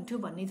गर्दै नै हुन्थ्यो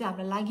भन्ने चाहिँ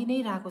हामीलाई लागि नै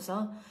रहेको छ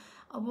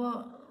अब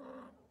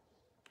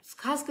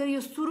खास गरी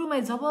यो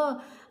सुरुमै जब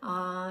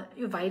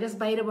यो भाइरस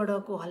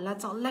बाहिरबाटको हल्ला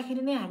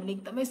चल्दाखेरि नै हामीले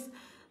एकदमै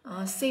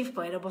सेफ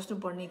भएर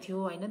बस्नुपर्ने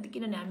थियो होइन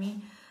किनभने हामी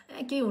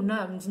केही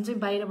हुन्न जुन चाहिँ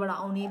बाहिरबाट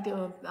आउने त्यो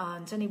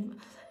हुन्छ नि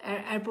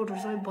एयरपोर्टहरू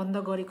सबै बन्द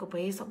गरेको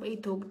भए सबै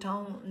थोक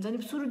ठाउँ हुन्छ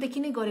नि सुरुदेखि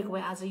नै गरेको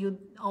भए आज यो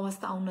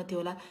अवस्था आउन थियो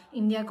होला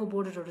इन्डियाको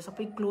बोर्डरहरू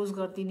सबै क्लोज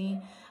गरिदिने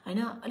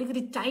होइन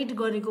अलिकति टाइट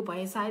गरेको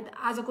भए सायद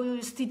आजको यो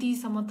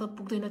स्थितिसम्म त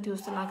पुग्दैन थियो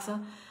जस्तो लाग्छ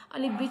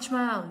अलिक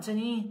बिचमा हुन्छ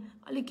नि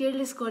अलिक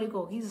केयरलेस गरेको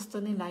हो कि जस्तो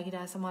नै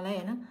लागिरहेछ मलाई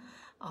होइन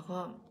अब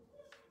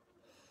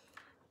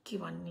के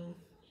भन्ने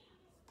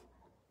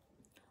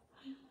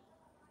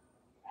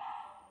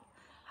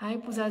हाई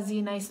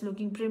पूजाजी नाइस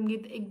लुकिङ प्रेम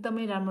गीत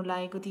एकदमै राम्रो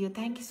लागेको थियो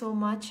थ्याङ्क यू सो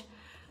मच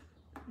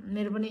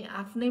मेरो पनि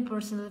आफ्नै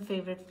पर्सनल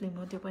फेभरेट फिल्म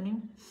हो त्यो पनि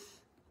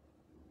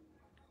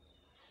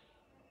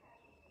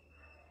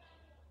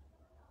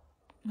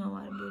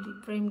ब्युटी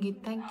प्रेम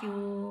गीत thank you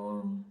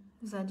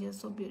पूजाजी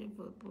so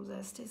beautiful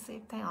Puja stay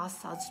safe thank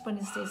हजुर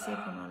पनि स्टे सेफ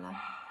हुनु होला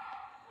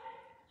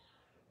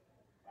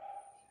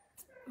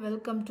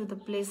welcome to the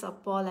place of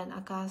पल एन्ड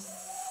आकाश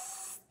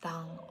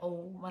दाङ ओ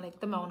मलाई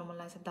एकदमै आउनु मन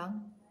लाग्छ दाङ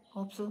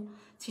होप्छु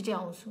छिटै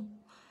आउँछु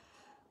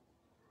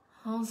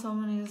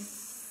समन इज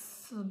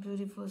सो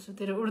ब्युटिफुल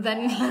सुतेर उड्दा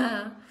नि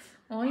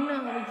होइन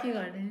अब के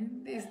गर्ने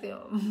त्यस्तै हो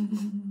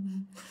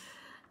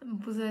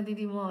पूजा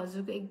दिदी म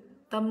हजुरको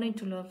एकदम नै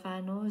ठुलो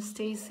फ्यान हो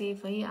स्टे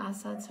सेफ है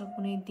आशा छ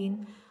कुनै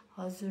दिन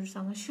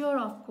हजुरसँग स्योर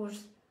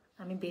अफकोर्स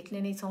हामी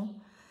भेट्ने नै छौँ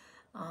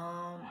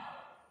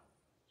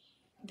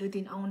त्यो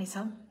दिन आउनेछ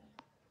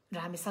र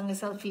हामी सँगै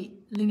selfie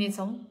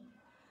लिनेछौँ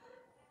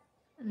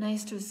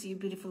nice to see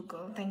beautiful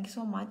girl thank you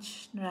so much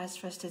नराज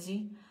श्रेष्ठजी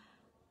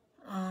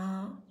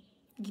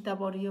गीता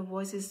बरु यो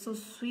voice is so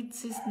sweet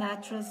cease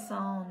natural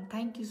sound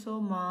thank you so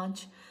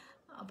much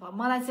अब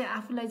मलाई चाहिँ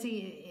आफूलाई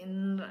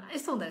चाहिँ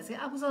यस्तो हुँदो रहेछ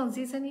आफूसँग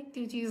जे छ नि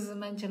त्यो चिज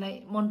मान्छेलाई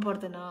मन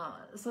पर्दैन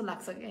जस्तो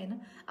लाग्छ कि होइन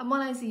अब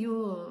मलाई चाहिँ यो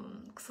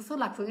कस्तो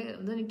लाग्छ कि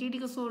हुन्छ नि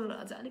टेडीको स्वर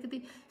चाहिँ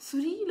अलिकति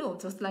सुरिलो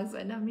हुन्छ जस्तो लाग्छ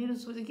होइन मेरो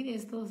स्वर चाहिँ किन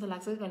यस्तो जस्तो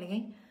लाग्छ कि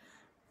कहिलेकाहीँ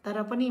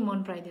तर पनि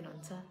मन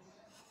पराइदिनुहुन्छ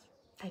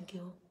thank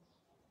you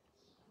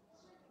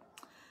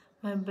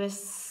My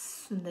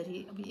best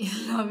Sundari.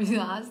 Love you.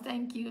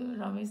 Thank you,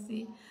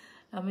 Ramesh.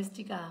 Ramesh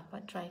Tika,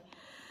 but try.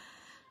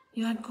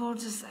 You are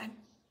gorgeous.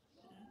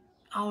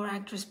 Our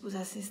actress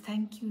Pooja says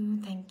thank you,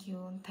 thank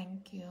you,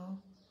 thank you.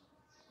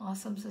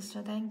 Awesome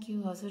sister, thank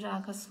you. हजुर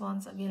आकाश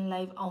once again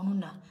live आउनु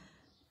न.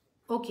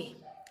 Okay,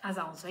 आज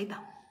आउँछु है त.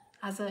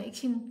 आज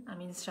एकछिन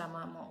हामी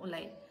इन्स्टामा म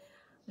उसलाई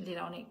लिएर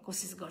आउने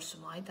कोसिस गर्छु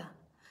म है त.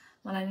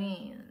 मलाई नि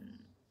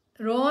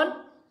रोहन,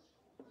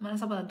 मलाई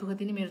सबभन्दा दुःख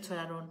दिने मेरो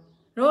छोरा रोहन.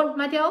 रोहन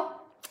माथि आऊ.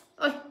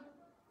 ओइ,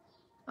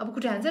 अब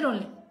कुटे हान्छ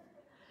रोहनले.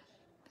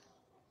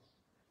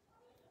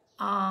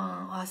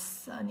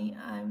 Asani,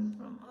 I'm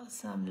from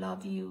Assam.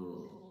 Love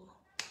you,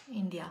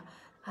 India.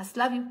 As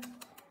love you.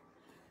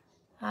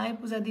 Hi,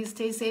 Pujadi.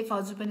 Stay safe.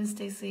 हजुर पनि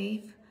stay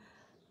safe.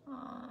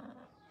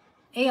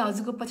 ए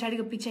हजुरको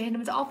पछाडिको पिक्चर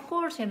हेर्नु चाहिँ अफ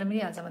कोर्स हेर्न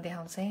मिलिहाल्छ म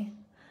देखाउँछु है.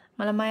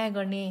 मलाई माया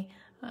गर्ने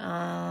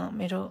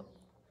मेरो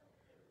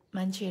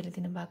मान्छेहरूले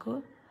दिनुभएको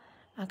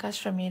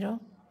आकाश र मेरो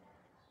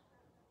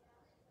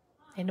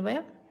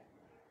हेर्नुभयो.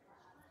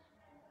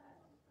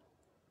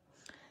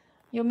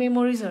 यो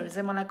मेमोरिजहरू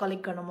चाहिँ मलाई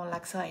कलेक्ट गर्न मन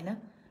लाग्छ हैन.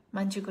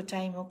 मान्छेको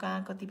टाइम हो,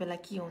 कहाँ कति बेला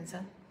के हुन्छ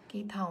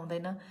केही थाहा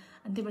हुँदैन.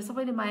 अनि त्यही भएर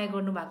सबैले माया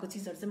गर्नु भएको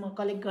चिजहरू चाहिँ म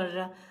कलेक्ट गरेर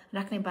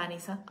राख्ने बानी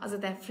छ.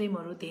 अझ त्यहाँ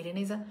फ्रेमहरू धेरै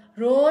नै छ.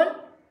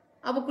 रोल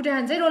अब कुटे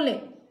हान्छ है रोलले.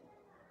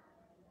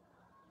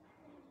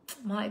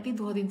 मलाई यति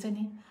दुःख दिन्छ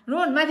नि.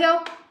 रोल माथि आऊ.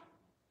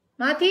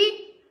 माथि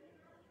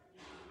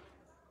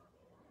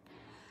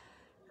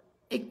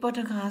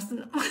एकपटक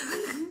हाँस्नु.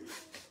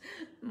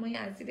 म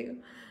यहाँ हाँसिरहेको.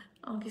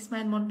 ओके,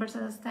 स्माइल मनपर्छ.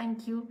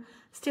 Thank you.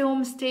 Stay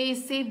home, stay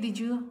safe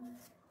दिजु.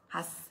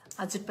 हस्,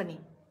 हजुर पनि.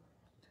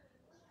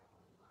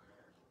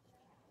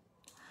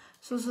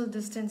 Social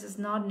distance is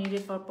not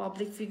needed for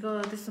public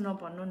figure. त्यस्तो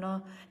नभन्नु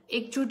न.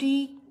 एकचोटि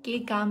केही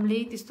कामले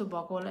त्यस्तो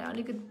भएकोलाई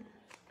अलिकति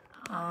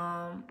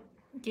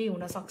केही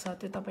हुनसक्छ.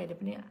 त्यो तपाईँहरूले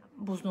पनि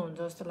बुझ्नुहुन्छ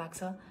जस्तो लाग्छ.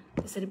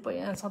 त्यसरी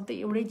सधैँ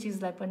एउटै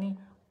चिजलाई पनि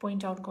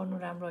पोइन्ट आउट गर्नु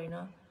राम्रो होइन.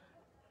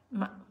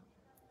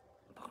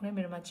 भक्नै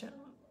मेरो मान्छे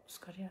उस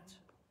गरिहाल्छु.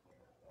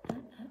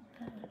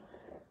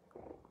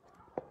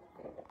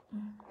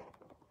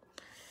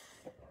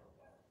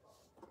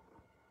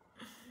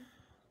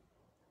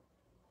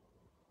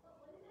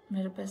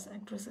 मेरो best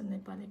actress in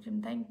Nepali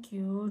film. Thank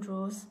you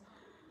रोज.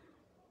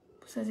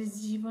 पुसाजी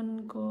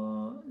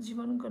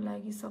जीवनको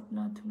लागि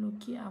सपना ठुलो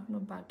कि आफ्नो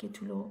भाग्य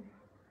ठुलो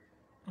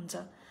हुन्छ?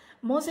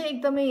 म चाहिँ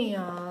एकदमै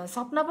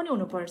सपना पनि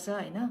हुनुपर्छ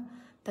होइन.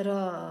 तर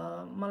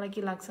मलाई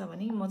के लाग्छ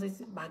भने म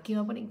चाहिँ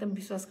भाग्यमा पनि एकदम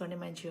विश्वास गर्ने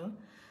मान्छे हो.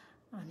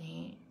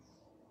 अनि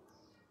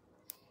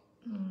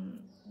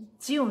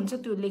जे हुन्छ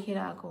त्यो लेखेर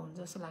आएको हुन्छ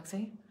जस्तो लाग्छ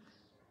है.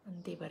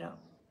 अनि त्यही भएर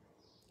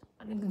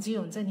अनि जे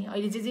हुन्छ नि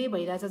अहिले जे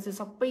भइरहेछ त्यो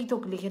सबै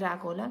थोक लेखेर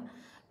आएको होला.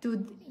 त्यो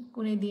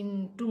कुनै दिन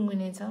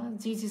टुङ्गिनेछ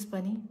जे चिज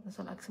पनि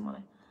जस्तो लाग्छ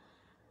मलाई.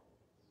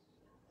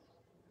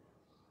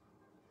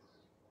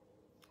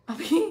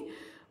 अभी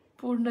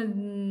पूर्ण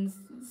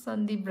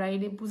सन्दीप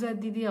राईले पूजा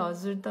दिदी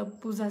हजुर त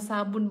पूजा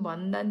साबुन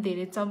भन्दा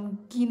धेरै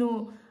चम्किलो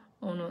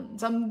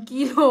हुनुहुन्छ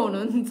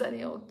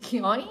नि. हो कि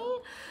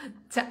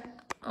है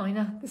होइन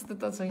त्यस्तो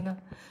त छैन.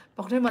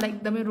 पक्कै मलाई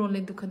एकदमै रोनले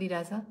दुःख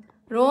दिइरहेछ.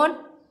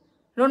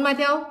 रोन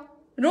माथि आऊ.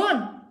 रोन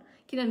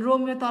किनभने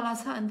रोमियो तल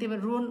छ अनि त्यही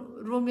भएर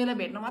रोमियोलाई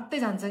भेट्न मात्रै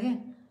जान्छ क्या.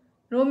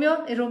 रोमियो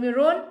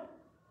रोन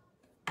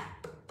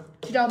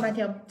छिटो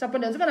माथि आऊ. चप्पल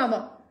ल्याउँछु न अब.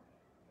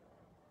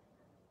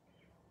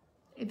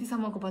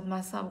 यतिसम्मको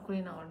बदमास छ. अब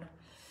कुरै नगर्नु.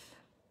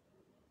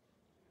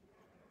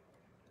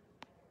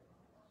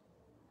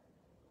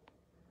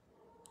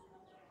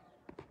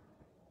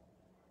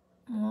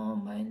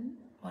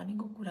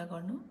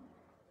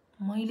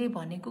 मैले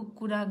भनेको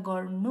कुरा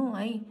गर्नु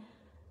है.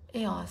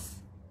 ए हस्,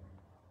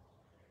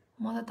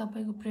 मलाई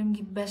तपाईँको प्रेम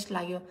गीत बेस्ट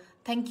लाग्यो.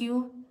 Thank you.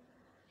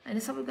 होइन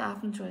सबैको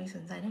आफ्नो चोइस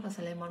हुन्छ होइन.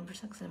 कसैलाई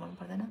मनपर्छ कसैलाई मन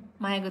पर्दैन.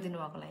 माया गरिदिनु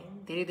भएकोलाई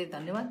धेरै धेरै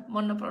धन्यवाद.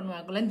 मन नपर्नु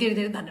भएकोलाई धेरै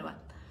धेरै धन्यवाद.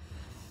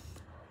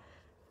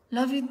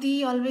 Love you the.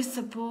 Always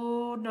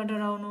support.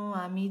 नडराउनु,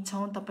 हामी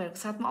छौँ तपाईँहरूको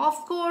साथमा.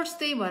 अफकोर्स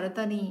त्यही भएर त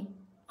नि.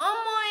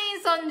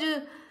 सन्जु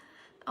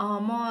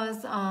म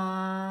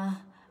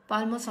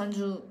पाल्मो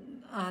सन्जु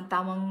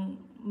तामाङ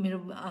मेरो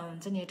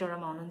हुन्छ नि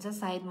एटोरामा हुनुहुन्छ.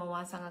 सायद म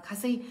उहाँसँग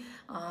खासै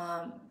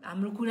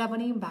हाम्रो कुरा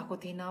पनि भएको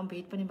थिएन,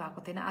 भेट पनि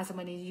भएको थिएन. आज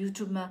मैले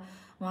युट्युबमा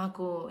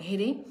उहाँको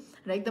हेरेँ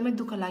र एकदमै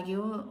दुःख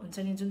लाग्यो. हुन्छ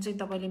नि जुन चाहिँ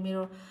तपाईँले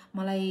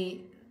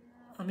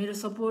मेरो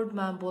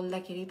सपोर्टमा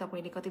बोल्दाखेरि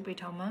तपाईँले कतिपय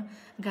ठाउँमा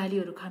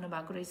गालीहरू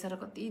खानुभएको रहेछ र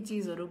कति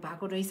चिजहरू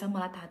भएको रहेछ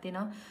मलाई थाहा थिएन.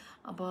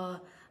 अब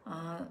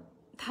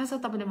थाहा छ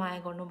तपाईँले माया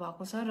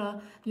गर्नुभएको छ र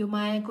यो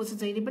मायाको चाहिँ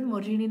जहिले पनि म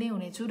ऋणी नै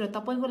हुनेछु र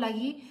तपाईँको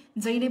लागि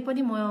जहिले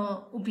पनि म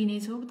उभिने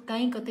छु.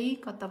 कहीँ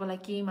कतै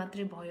कताबाट केही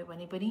मात्रै भयो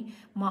भने पनि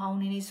म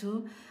आउने नै छु.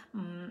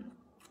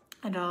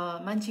 र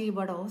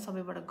मान्छेबाट हो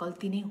सबैबाट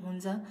गल्ती नै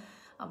हुन्छ.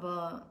 अब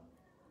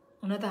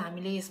हुन त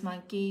हामीले यसमा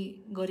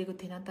केही गरेको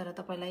थिएन, तर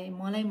तपाईँलाई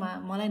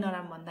मलाई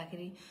नराम्रो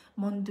भन्दाखेरि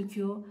मन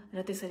दुख्यो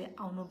र त्यसरी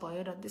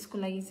आउनुभयो। र त्यसको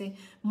लागि चाहिँ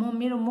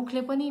मेरो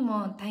मुखले पनि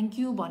म थ्याङ्क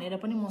यू भनेर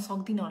पनि म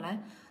सक्दिनँ होला,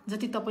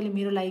 जति तपाईँले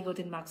मेरो लागि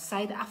गरिदिनु भएको छ।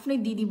 सायद आफ्नै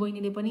दिदी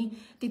बहिनीले पनि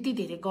त्यति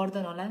धेरै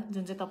गर्दैन होला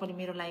जुन चाहिँ तपाईँले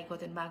मेरो लागि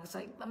गरिदिनु भएको छ।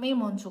 एकदमै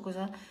मन छोएको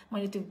छ।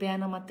 मैले त्यो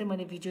बिहान मात्रै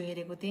मैले भिडियो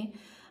हेरेको थिएँ।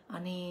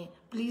 अनि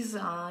प्लिज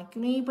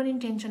कुनै पनि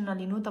टेन्सन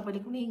नलिनु, तपाईँले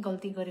कुनै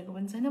गल्ती गरेको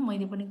पनि छैन,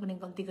 मैले पनि कुनै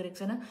गल्ती गरेको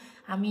छैन।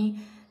 हामी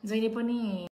जहिले पनि